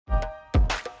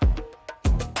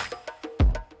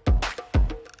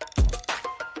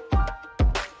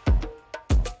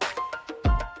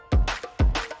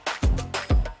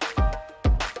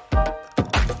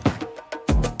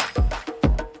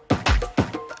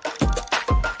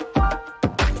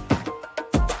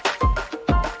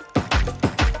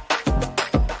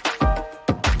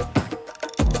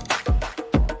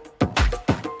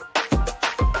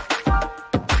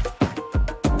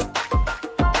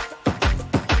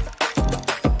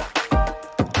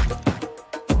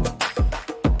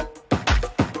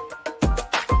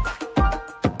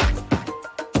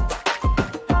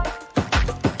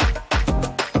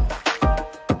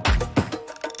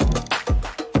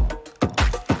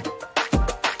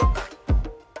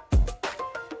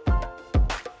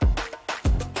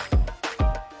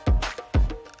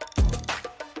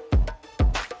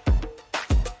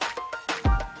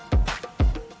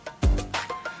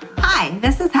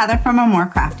this is Heather from A More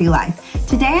Crafty Life.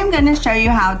 Today I'm going to show you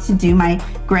how to do my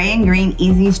gray and green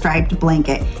easy striped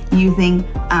blanket using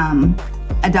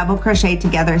a double crochet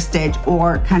together stitch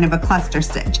or kind of a cluster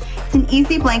stitch. It's an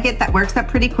easy blanket that works up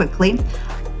pretty quickly.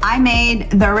 I made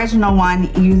the original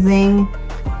one using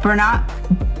Bernat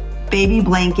baby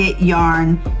blanket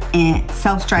yarn and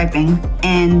self-striping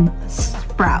in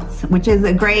Sprouts, which is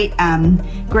a great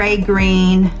gray,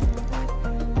 green,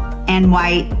 and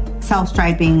white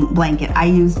self-striping blanket. I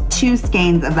used 2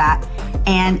 skeins of that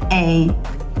and a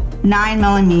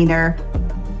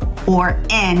 9mm or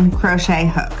N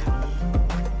crochet hook.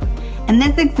 In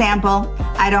this example,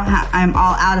 I'm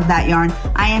all out of that yarn.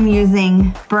 I am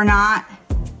using Bernat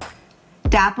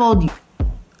dappled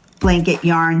blanket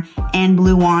yarn and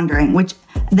Blue Wandering, which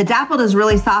the dappled is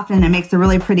really soft and it makes a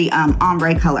really pretty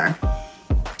ombre color.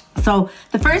 So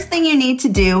the first thing you need to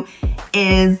do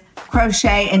is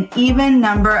crochet an even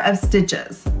number of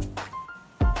stitches.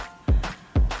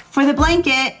 For the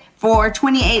blanket, for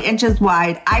 28 inches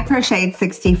wide, I crocheted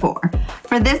 64.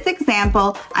 For this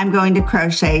example, I'm going to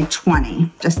crochet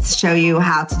 20, just to show you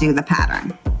how to do the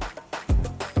pattern.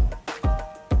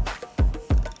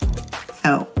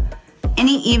 So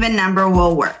any even number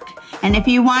will work. And if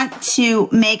you want to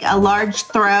make a large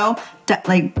throw,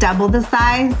 like double the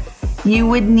size, you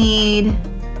would need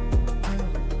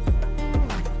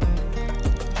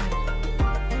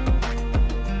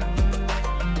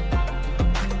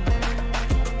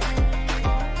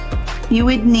you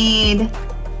would need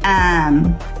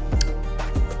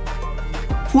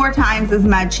 4 times as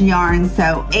much yarn,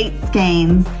 so 8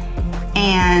 skeins,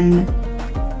 and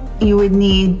you would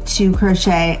need to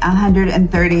crochet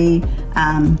 130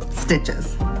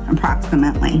 stitches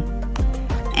approximately.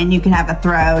 And you can have a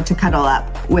throw to cuddle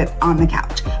up with on the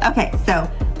couch. Okay, so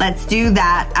let's do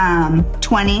that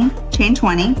chain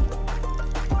 20.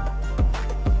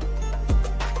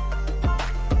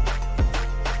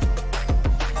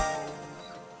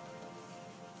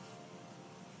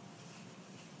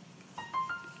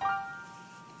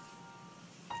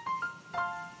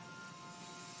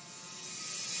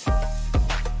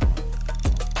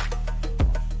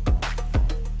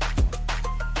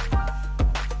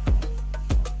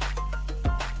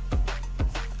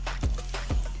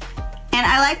 And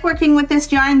I like working with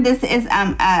this yarn. This is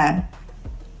a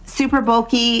super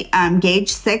bulky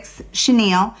gauge 6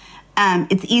 chenille.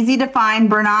 It's easy to find.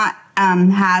 Bernat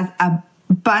has a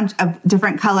bunch of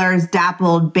different colors,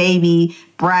 dappled, baby,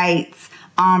 brights,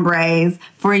 ombres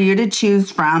for you to choose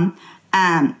from.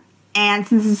 And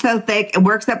since it's so thick, it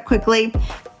works up quickly.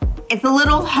 It's a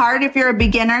little hard if you're a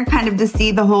beginner kind of to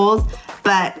see the holes,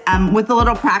 but with a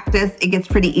little practice, it gets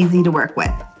pretty easy to work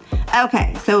with.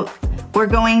 Okay, so we're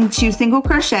going to single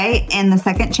crochet in the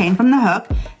second chain from the hook.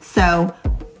 So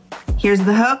here's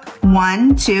the hook,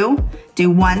 1, 2, do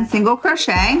 1 single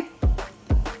crochet,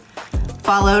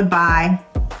 followed by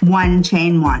 1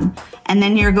 chain 1. And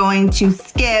then you're going to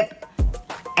skip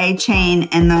a chain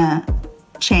in the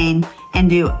chain and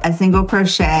do a single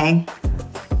crochet,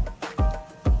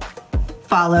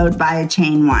 followed by a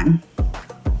chain 1.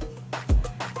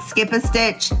 Skip a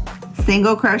stitch,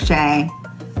 single crochet,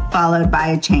 followed by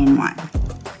a chain 1.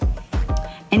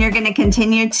 And you're going to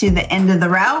continue to the end of the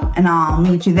row, and I'll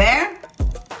meet you there.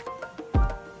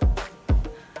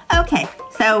 Okay,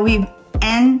 so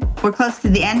we're close to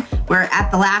the end. We're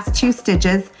at the last 2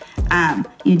 stitches.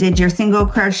 You did your single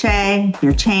crochet,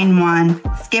 your chain 1,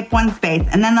 skip 1 space,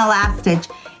 and then the last stitch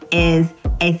is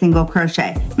a single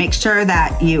crochet. Make sure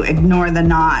that you ignore the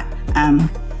knot.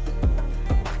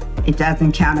 It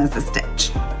doesn't count as a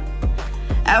stitch.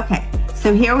 Okay.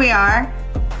 So here we are.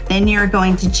 Then you're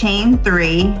going to chain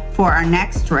 3 for our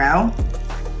next row.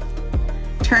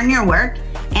 Turn your work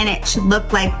and it should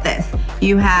look like this.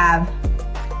 You have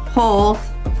holes,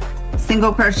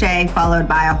 single crochet followed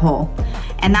by a hole.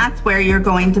 And that's where you're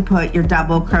going to put your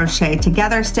double crochet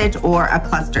together stitch or a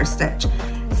cluster stitch.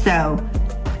 So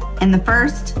in the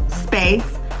first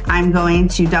space, I'm going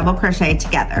to double crochet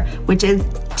together, which is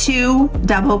 2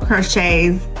 double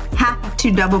crochets, half of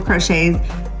 2 double crochets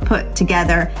put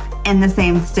together in the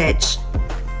same stitch.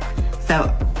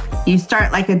 So you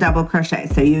start like a double crochet.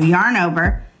 So you yarn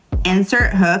over,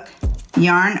 insert hook,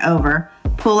 yarn over,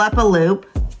 pull up a loop,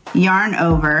 yarn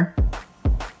over,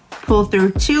 pull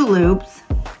through 2 loops,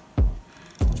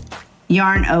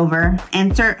 yarn over,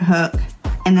 insert hook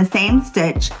in the same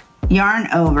stitch, yarn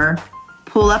over,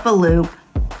 pull up a loop,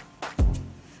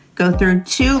 go through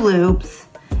 2 loops,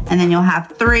 and then you'll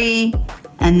have 3,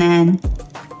 and then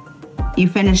you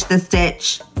finish the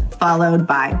stitch followed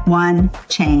by 1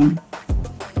 chain.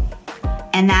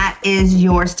 And that is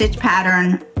your stitch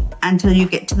pattern until you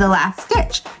get to the last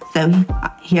stitch. So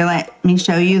here, let me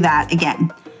show you that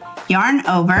again. Yarn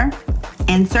over,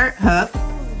 insert hook,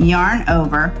 yarn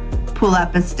over, pull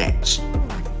up a stitch.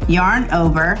 Yarn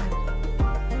over,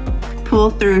 pull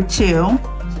through 2,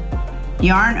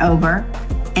 yarn over,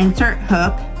 insert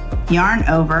hook, yarn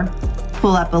over,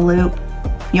 pull up a loop,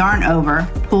 yarn over,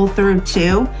 pull through 2.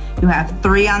 You have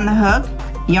 3 on the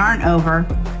hook, yarn over,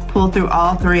 pull through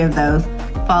all 3 of those,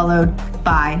 followed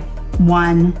by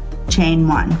 1 chain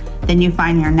 1. Then you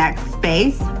find your next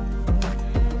space,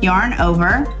 yarn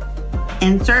over,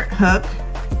 insert hook,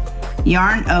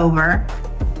 yarn over,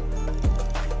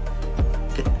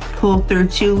 pull through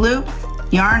 2 loops,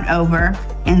 yarn over,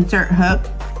 insert hook,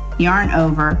 yarn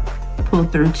over, pull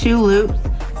through 2 loops.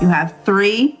 You have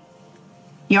 3,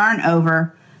 yarn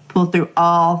over, pull through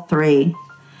all 3,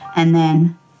 and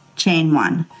then chain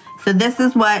 1. So this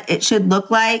is what it should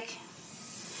look like.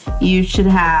 You should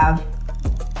have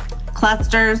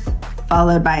clusters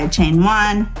followed by a chain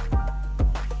 1,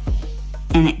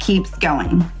 and it keeps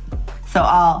going. So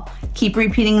I'll keep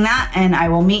repeating that and I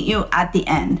will meet you at the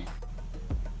end.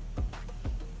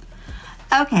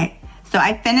 Okay, so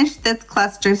I finished this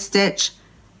cluster stitch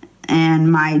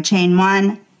and my chain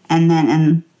 1, and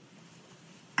then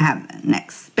I have the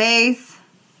next space,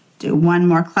 do 1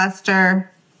 more cluster,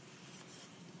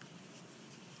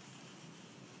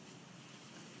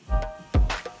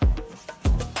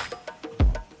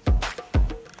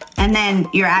 and then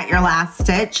you're at your last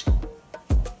stitch.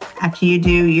 After you do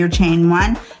your chain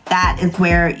 1, that is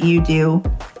where you do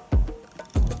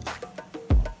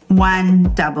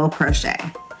 1 double crochet.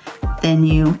 Then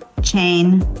you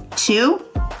chain 2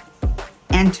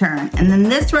 and turn. And then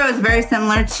this row is very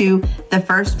similar to the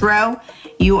first row.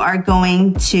 You are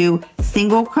going to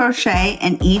single crochet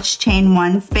in each chain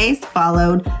 1 space,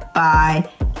 followed by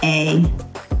a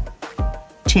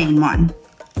chain 1.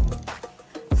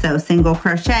 So single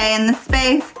crochet in the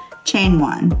space, chain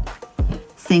 1.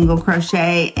 Single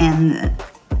crochet in the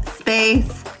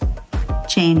space,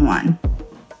 chain 1.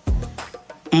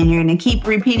 And you're going to keep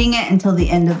repeating it until the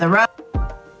end of the row.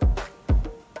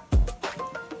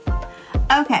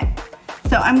 Okay,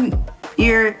 so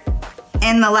you're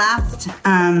in the last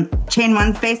chain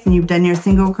 1 space, and you've done your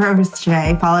single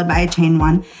crochet followed by a chain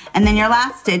 1, and then your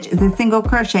last stitch is a single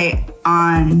crochet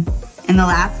in the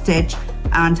last stitch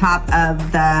on top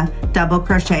of the double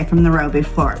crochet from the row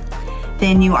before.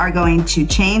 Then you are going to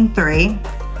chain 3,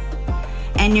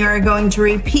 and you're going to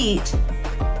repeat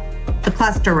the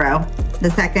cluster row,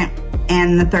 the second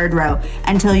and the third row,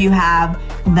 until you have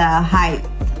the height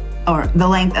or the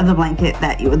length of the blanket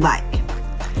that you would like.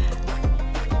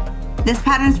 This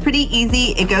pattern is pretty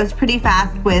easy. It goes pretty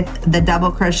fast with the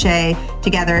double crochet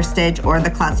together stitch or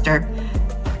the cluster.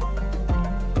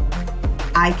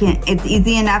 It's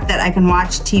easy enough that I can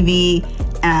watch TV,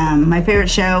 my favorite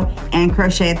show, and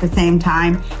crochet at the same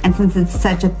time. And since it's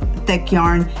such a thick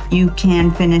yarn, you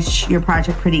can finish your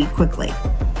project pretty quickly.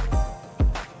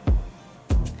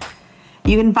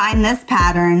 You can find this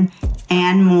pattern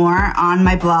and more on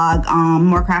my blog,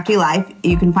 More Crafty Life.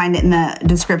 You can find it in the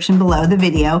description below the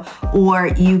video, or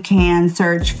you can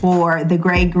search for the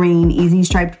gray-green easy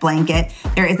striped blanket.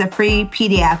 There is a free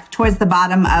PDF towards the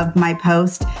bottom of my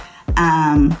post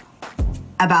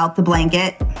about the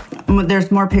blanket.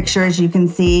 There's more pictures. You can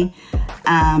see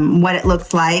what it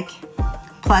looks like.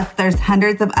 Plus, there's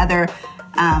hundreds of other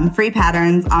free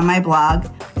patterns on my blog.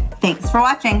 Thanks for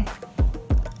watching.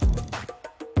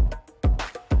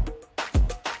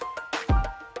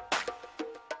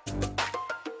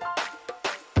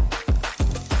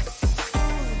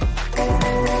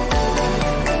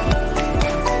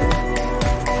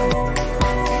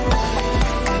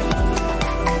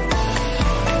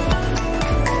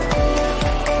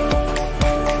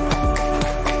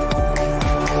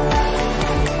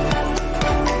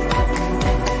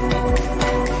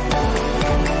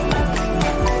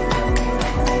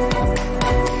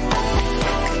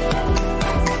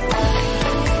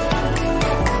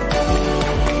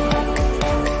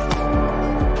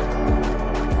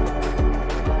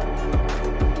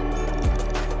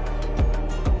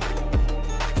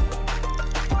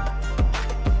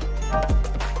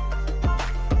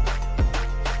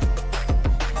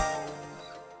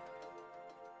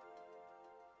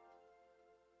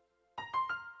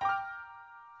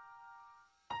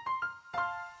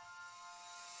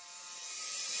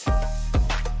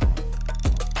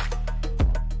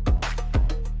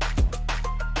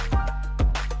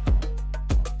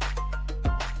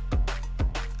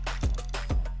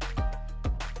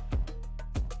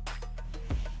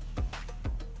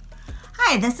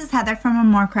 Hi, this is Heather from A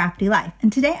More Crafty Life,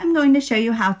 and today I'm going to show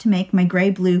you how to make my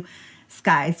gray-blue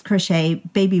Skies Crochet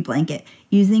Baby Blanket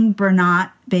using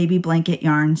Bernat Baby Blanket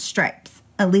yarn stripes,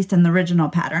 at least in the original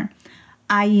pattern.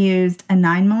 I used a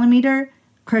 9mm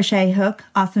crochet hook,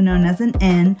 also known as an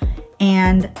N,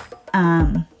 and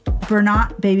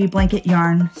Bernat Baby Blanket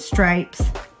yarn stripes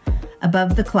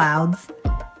above the clouds,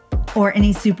 or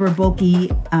any super bulky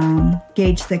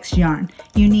gauge 6 yarn.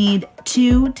 You need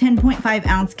 2 10.5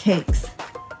 ounce cakes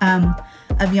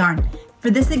of yarn. For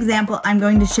this example, I'm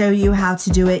going to show you how to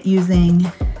do it using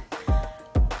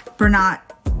Bernat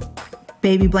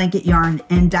Baby Blanket yarn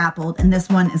and dappled, and this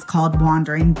one is called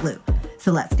Wandering Blue.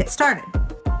 So let's get started.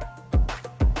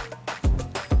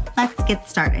 Let's get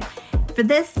started. For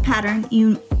this pattern,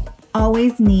 you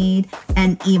always need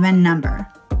an even number.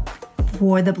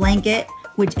 For the blanket,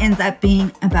 which ends up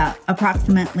being about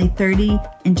approximately 30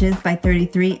 inches by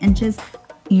 33 inches,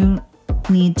 you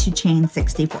need to chain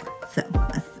 64. So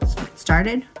let's get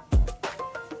started.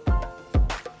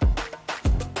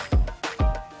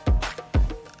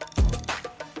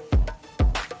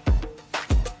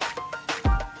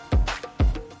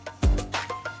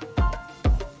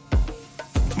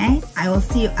 Okay, I will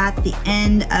see you at the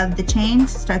end of the chain to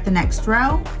start the next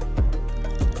row.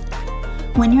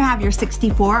 When you have your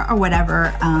 64 or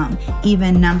whatever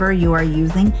even number you are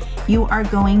using, you are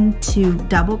going to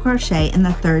double crochet in the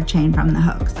 3rd chain from the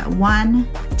hook. So 1,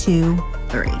 2,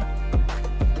 3,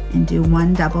 and do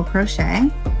 1 double crochet,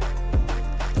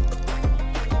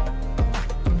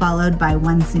 followed by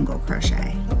 1 single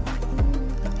crochet.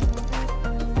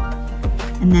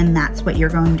 And then that's what you're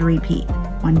going to repeat.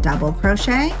 1 double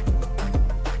crochet,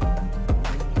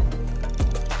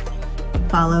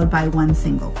 followed by 1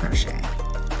 single crochet.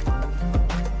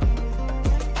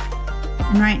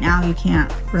 And right now you can't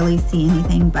really see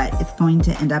anything, but it's going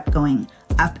to end up going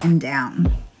up and down.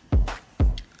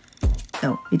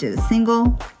 So we did a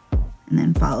single, and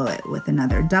then follow it with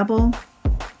another double,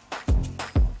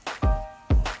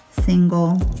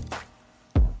 single,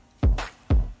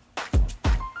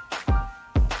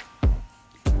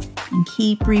 and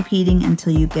keep repeating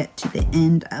until you get to the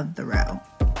end of the row.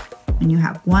 When you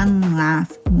have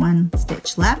one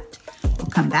stitch left, we'll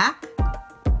come back.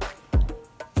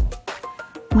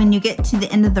 When you get to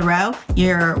the end of the row,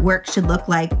 your work should look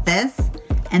like this,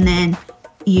 and then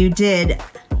you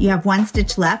have 1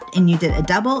 stitch left and you did a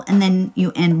double, and then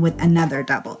you end with another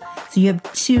double. So you have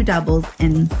 2 doubles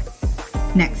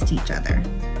next to each other.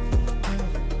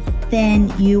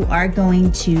 Then you are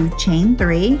going to chain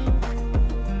 3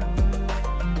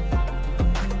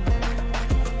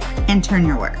 and turn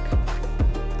your work.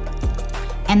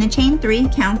 And the chain 3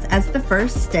 counts as the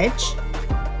first stitch.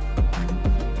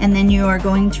 And then you are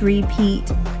going to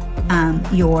repeat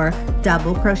your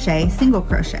double crochet, single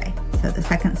crochet. So the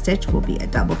 2nd stitch will be a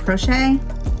double crochet,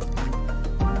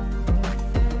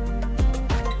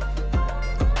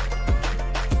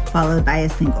 followed by a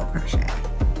single crochet,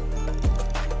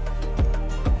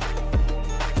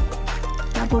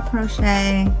 double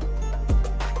crochet,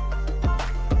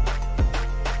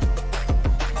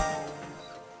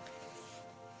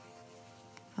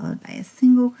 followed by a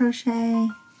single crochet,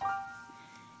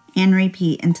 and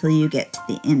repeat until you get to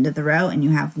the end of the row and you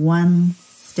have 1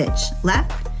 stitch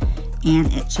left,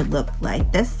 and it should look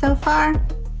like this so far.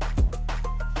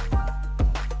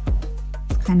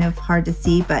 It's kind of hard to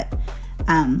see, but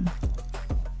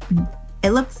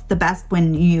it looks the best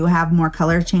when you have more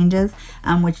color changes,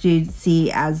 which you see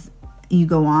as you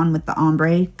go on with the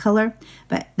ombre color,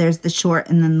 but there's the short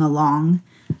and then the long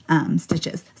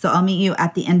stitches. So I'll meet you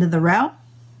at the end of the row.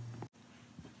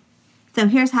 So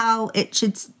here's how it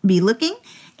should be looking,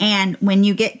 and when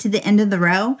you get to the end of the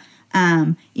row,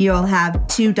 you'll have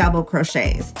 2 double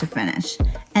crochets to finish,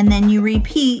 and then you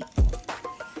repeat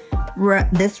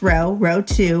this row, row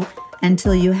 2,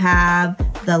 until you have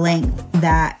the length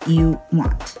that you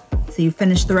want. So you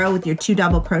finish the row with your 2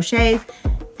 double crochets,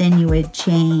 then you would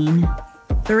chain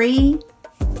 3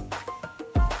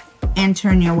 and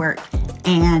turn your work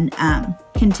and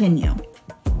continue.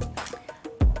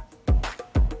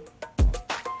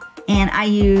 And I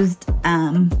used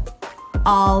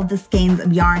all the skeins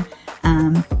of yarn,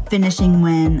 finishing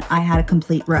when I had a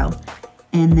complete row.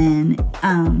 And then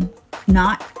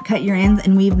not cut your ends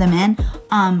and weave them in.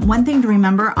 One thing to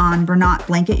remember on Bernat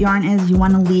blanket yarn is you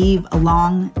want to leave a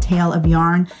long tail of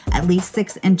yarn, at least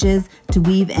 6 inches, to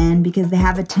weave in, because they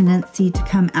have a tendency to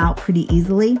come out pretty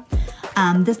easily.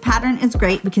 This pattern is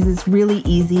great because it's really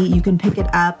easy. You can pick it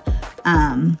up.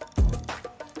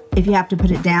 If you have to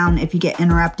put it down, if you get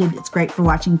interrupted, it's great for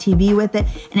watching TV with it.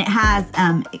 And it has,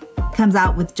 it comes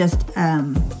out with just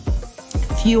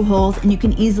a few holes, and you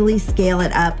can easily scale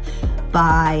it up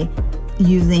by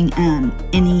using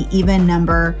any even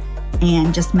number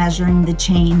and just measuring the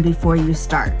chain before you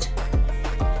start.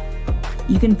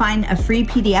 You can find a free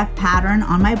PDF pattern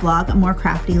on my blog, A More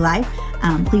Crafty Life.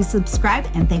 Please subscribe,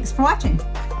 and thanks for watching.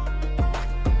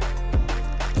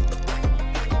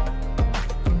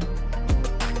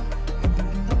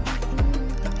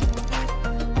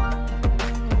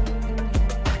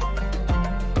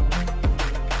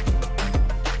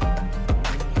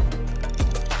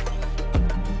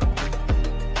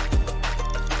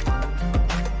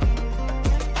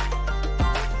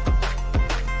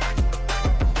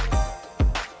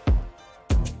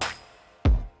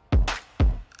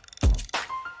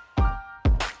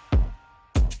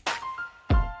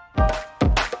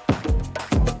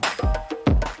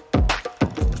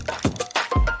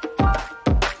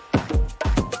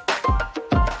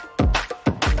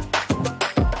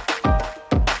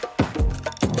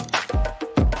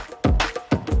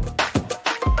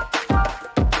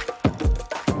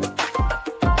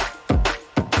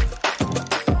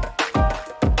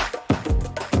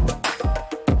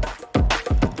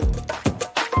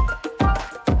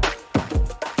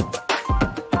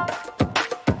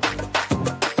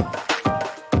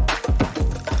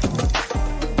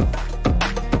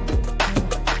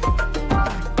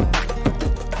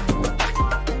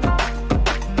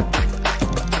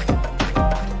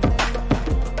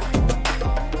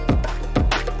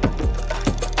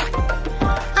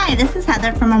 This is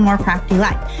Heather from A More Crafty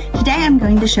Life. Today I'm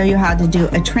going to show you how to do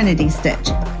a Trinity stitch,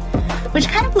 which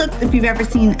kind of looks, if you've ever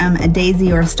seen a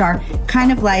daisy or a star,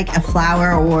 kind of like a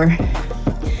flower or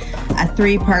a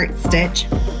three-part stitch.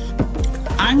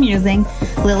 I'm using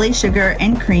Lily Sugar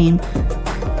and Cream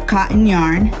cotton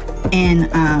yarn in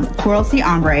Coral Sea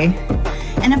Ombre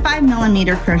and a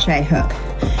 5mm crochet hook.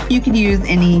 You could use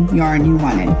any yarn you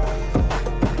wanted.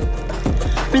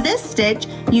 For this stitch,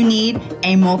 you need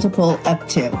a multiple of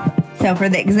 2. So for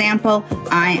the example,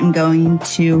 I am going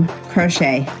to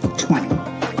crochet 20.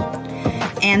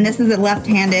 And this is a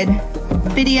left-handed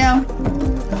video.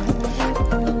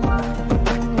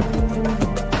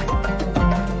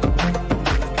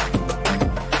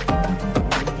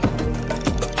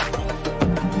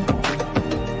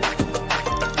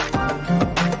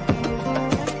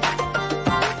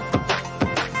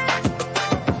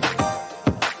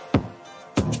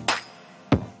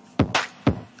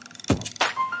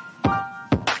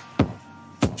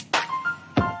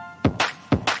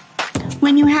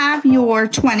 When you have your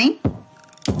 20,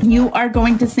 you are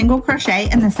going to single crochet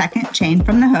in the second chain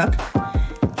from the hook.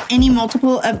 Any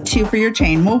multiple of 2 for your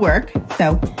chain will work.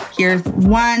 So here's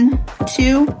 1,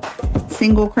 2,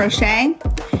 single crochet,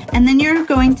 and then you're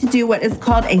going to do what is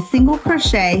called a single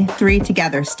crochet 3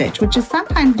 together stitch, which is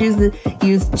sometimes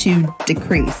used to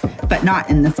decrease, but not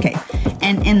in this case.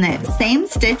 And in the same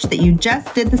stitch that you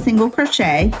just did the single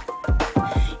crochet,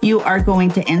 you are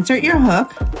going to insert your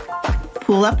hook,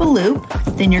 pull up a loop,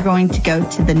 then you're going to go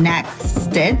to the next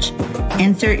stitch,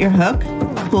 insert your hook,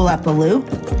 pull up a loop,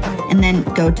 and then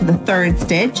go to the third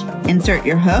stitch, insert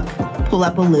your hook, pull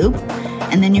up a loop,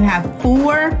 and then you have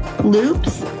 4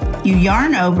 loops. You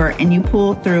yarn over and you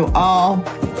pull through all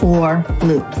 4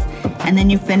 loops, and then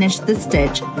you finish the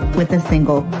stitch with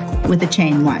a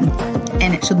chain 1,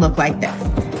 and it should look like this.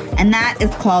 And that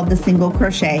is called the single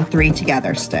crochet 3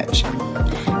 together stitch,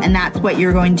 and that's what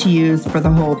you're going to use for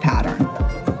the whole pattern.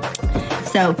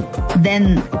 So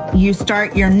then you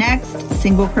start your next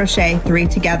single crochet 3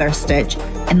 together stitch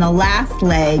in the last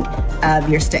leg of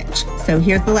your stitch. So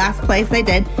here's the last place I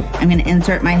did. I'm going to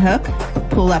insert my hook,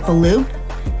 pull up a loop,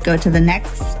 go to the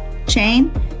next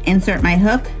chain, insert my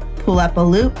hook, pull up a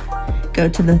loop, go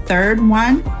to the third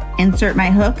one, insert my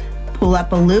hook, pull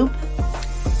up a loop,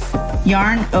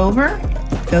 yarn over,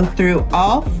 go through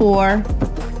all 4,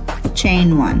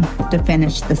 chain 1 to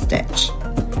finish the stitch,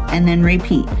 and then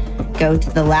repeat. Go to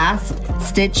the last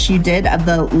stitch you did of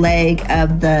the leg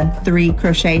of the 3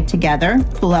 crochet together,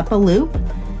 pull up a loop,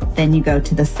 then you go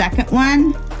to the second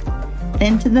one,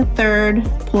 then to the third,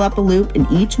 pull up a loop in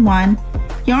each one,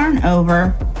 yarn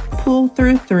over, pull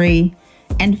through 3,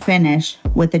 and finish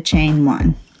with a chain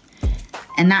 1.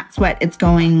 And that's what it's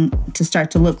going to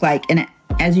start to look like. And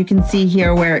as you can see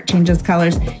here where it changes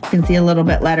colors, you can see a little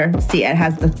bit later. See, it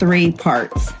has the 3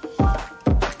 parts.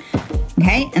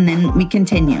 Okay, and then we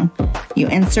continue. You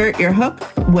insert your hook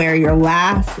where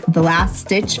the last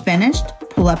stitch finished,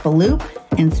 pull up a loop,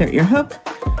 insert your hook,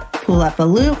 pull up a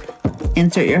loop,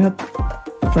 insert your hook.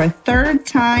 For a third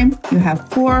time, you have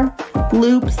 4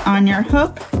 loops on your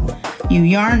hook. You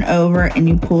yarn over and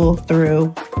you pull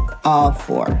through all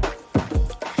 4.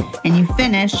 And you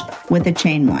finish with a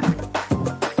chain 1.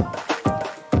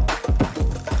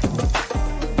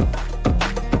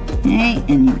 Okay,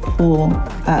 and you pull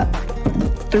up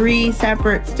 3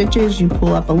 separate stitches, you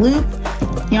pull up a loop,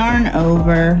 yarn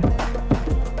over,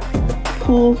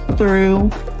 pull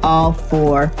through all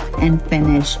 4, and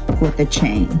finish with a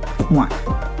chain 1.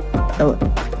 So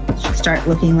it should start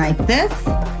looking like this.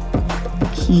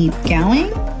 Keep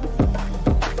going.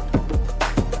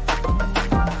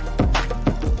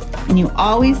 And you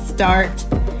always start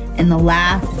in the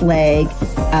last leg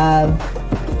of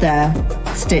the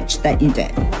stitch that you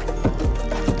did.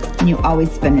 And you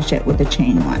always finish it with a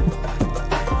chain 1.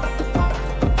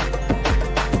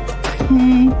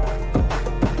 Okay.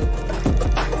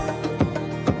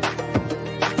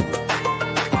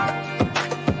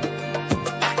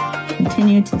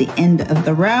 Continue to the end of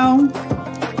the row.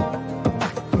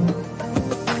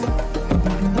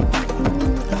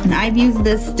 And I've used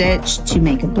this stitch to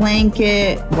make a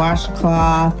blanket,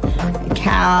 washcloth, a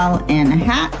cowl, and a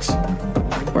hat.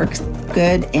 Works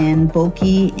good in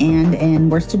bulky and in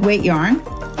worsted weight yarn.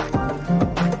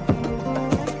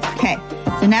 Okay,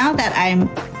 so now that I'm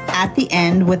at the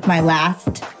end with my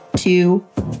last 2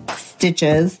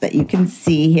 stitches that you can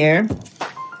see here,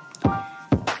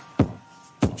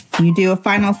 you do a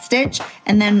final stitch,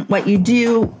 and then what you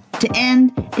do to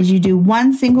end is you do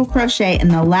 1 single crochet in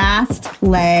the last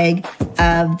leg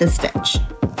of the stitch.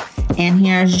 And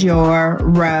here's your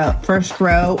first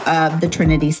row of the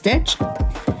Trinity stitch.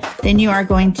 Then you are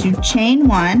going to chain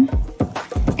 1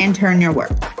 and turn your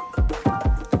work.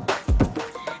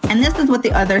 And this is what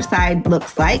the other side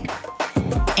looks like.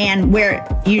 And where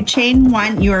you chain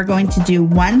 1, you are going to do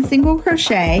 1 single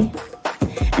crochet,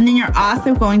 and then you're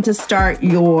also going to start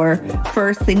your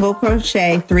first single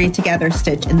crochet 3 together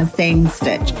stitch in the same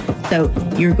stitch. So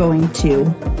you're going to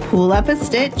pull up a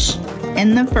stitch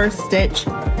in the first stitch,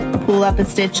 pull up a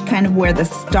stitch kind of where the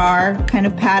star kind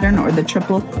of pattern or the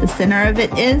triple, the center of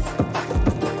it is.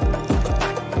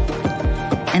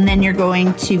 And then you're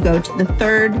going to go to the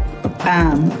third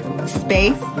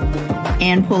space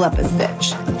and pull up a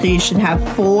stitch. So you should have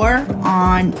 4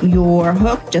 on your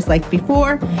hook just like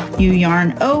before. You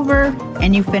yarn over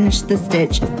and you finish the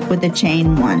stitch with a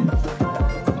chain 1.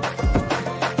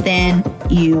 Then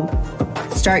you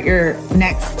start your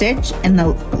next stitch in the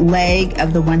leg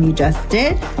of the one you just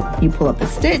did. You pull up a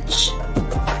stitch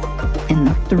in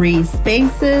the 3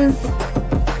 spaces,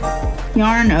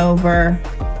 yarn over,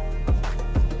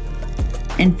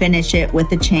 and finish it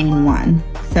with a chain 1.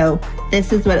 So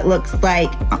this is what it looks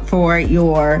like for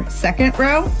your second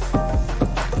row.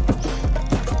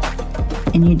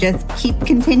 And you just keep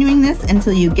continuing this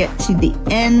until you get to the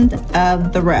end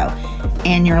of the row.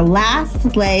 And your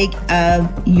last leg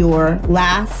of your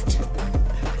last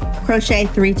crochet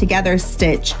 3 together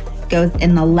stitch goes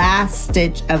in the last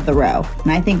stitch of the row.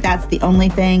 And I think that's the only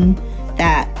thing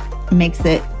that makes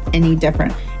it any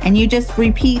different. And you just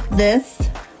repeat this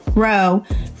row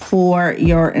for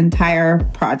your entire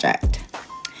project.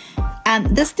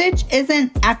 The stitch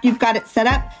isn't, after you've got it set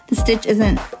up, the stitch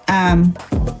isn't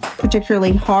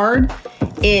particularly hard.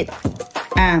 It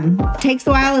takes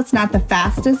a while. It's not the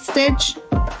fastest stitch,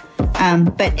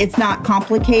 but it's not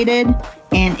complicated,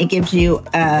 and it gives you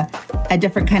a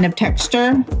different kind of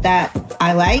texture that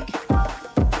I like.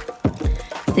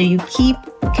 So you keep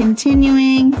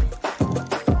continuing.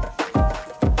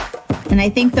 And I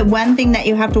think the one thing that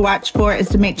you have to watch for is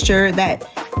to make sure that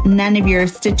none of your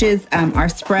stitches are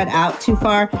spread out too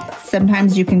far.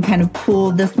 Sometimes you can kind of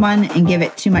pull this one and give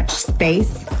it too much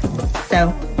space.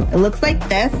 So it looks like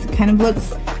this. It kind of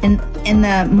looks, in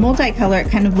the multicolor,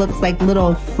 it kind of looks like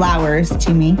little flowers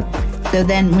to me. So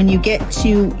then when you get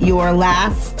to your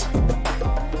last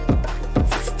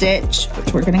stitch,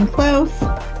 which we're getting close.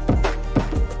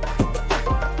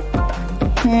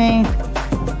 Okay.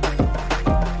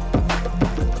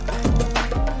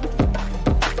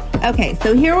 Okay,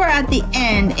 so here we're at the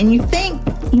end, and you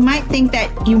might think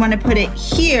that you want to put it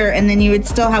here and then you would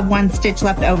still have 1 stitch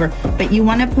left over, but you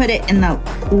want to put it in the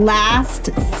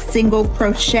last single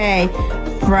crochet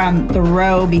from the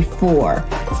row before.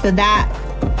 So that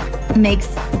makes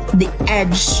the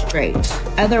edge straight.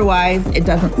 Otherwise, it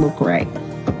doesn't look right.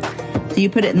 So you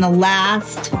put it in the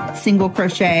last single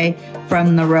crochet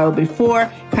from the row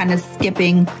before, kind of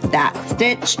skipping that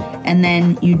stitch, and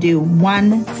then you do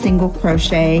 1 single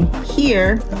crochet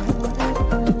here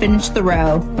to finish the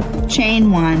row,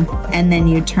 chain 1, and then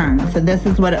you turn. So this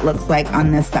is what it looks like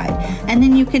on this side. And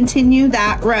then you continue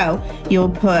that row. You'll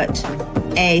put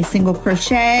a single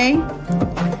crochet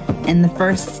in the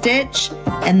first stitch,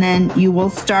 and then you will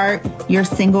start your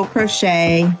single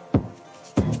crochet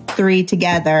 3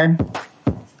 together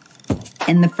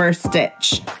in the first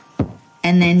stitch.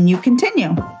 And then you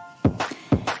continue.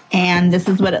 And this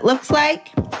is what it looks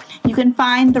like. You can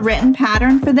find the written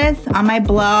pattern for this on my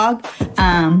blog,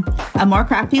 A More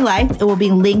Crafty Life. It will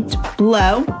be linked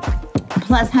below,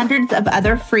 plus hundreds of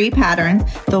other free patterns.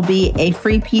 There'll be a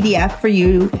free PDF for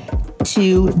you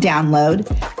to download.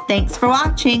 Thanks for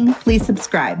watching. Please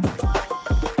subscribe.